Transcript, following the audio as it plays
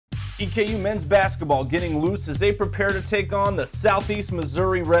EKU men's basketball getting loose as they prepare to take on the Southeast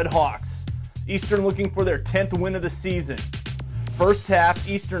Missouri Redhawks. Eastern looking for their 10th win of the season. First half,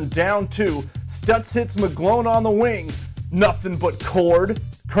 Eastern down 2. Stutz hits McGlone on the wing. Nothing but cord.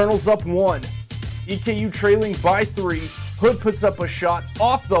 Colonel's up 1. EKU trailing by 3. Hood puts up a shot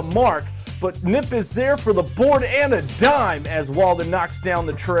off the mark, but Nip is there for the board and a dime as Walden knocks down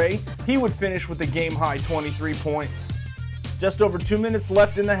the tray. He would finish with a game-high 23 points. Just over 2 minutes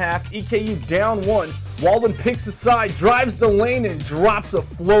left in the half, EKU down 1. Walden picks aside, drives the lane, and drops a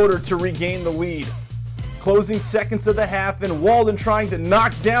floater to regain the lead. Closing seconds of the half, and Walden trying to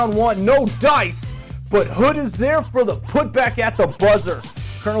knock down one. No dice, but Hood is there for the putback at the buzzer.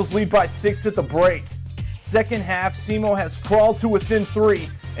 Colonels lead by 6 at the break. Second half, SEMO has crawled to within 3,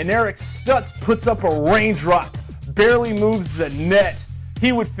 and Eric Stutz puts up a raindrop. Barely moves the net.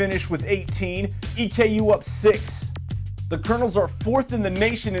 He would finish with 18, EKU up 6. The Colonels are 4th in the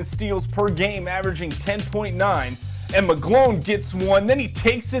nation in steals per game, averaging 10.9, and McGlone gets one, then he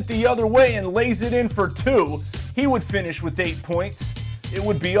takes it the other way and lays it in for 2. He would finish with 8 points. It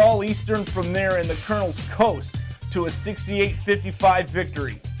would be all Eastern from there, and the Colonels coast to a 68-55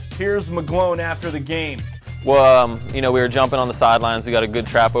 victory. Here's McGlone after the game. Well, we were jumping on the sidelines. We got a good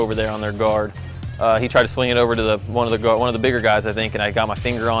trap over there on their guard. He tried to swing it over to one of the bigger guys, I think, and I got my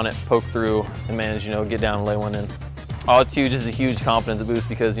finger on it, poked through, and managed, get down and lay one in. Oh, it's huge. This is a huge confidence boost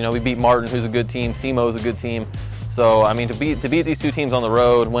because, we beat Martin, who's a good team. SEMO is a good team. So, to beat these two teams on the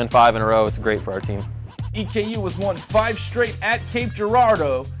road, win 5 in a row, it's great for our team. EKU has won 5 straight at Cape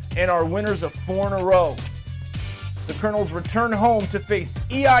Girardeau and are winners of 4 in a row. The Colonels return home to face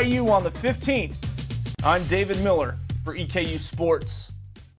EIU on the 15th. I'm David Miller for EKU Sports.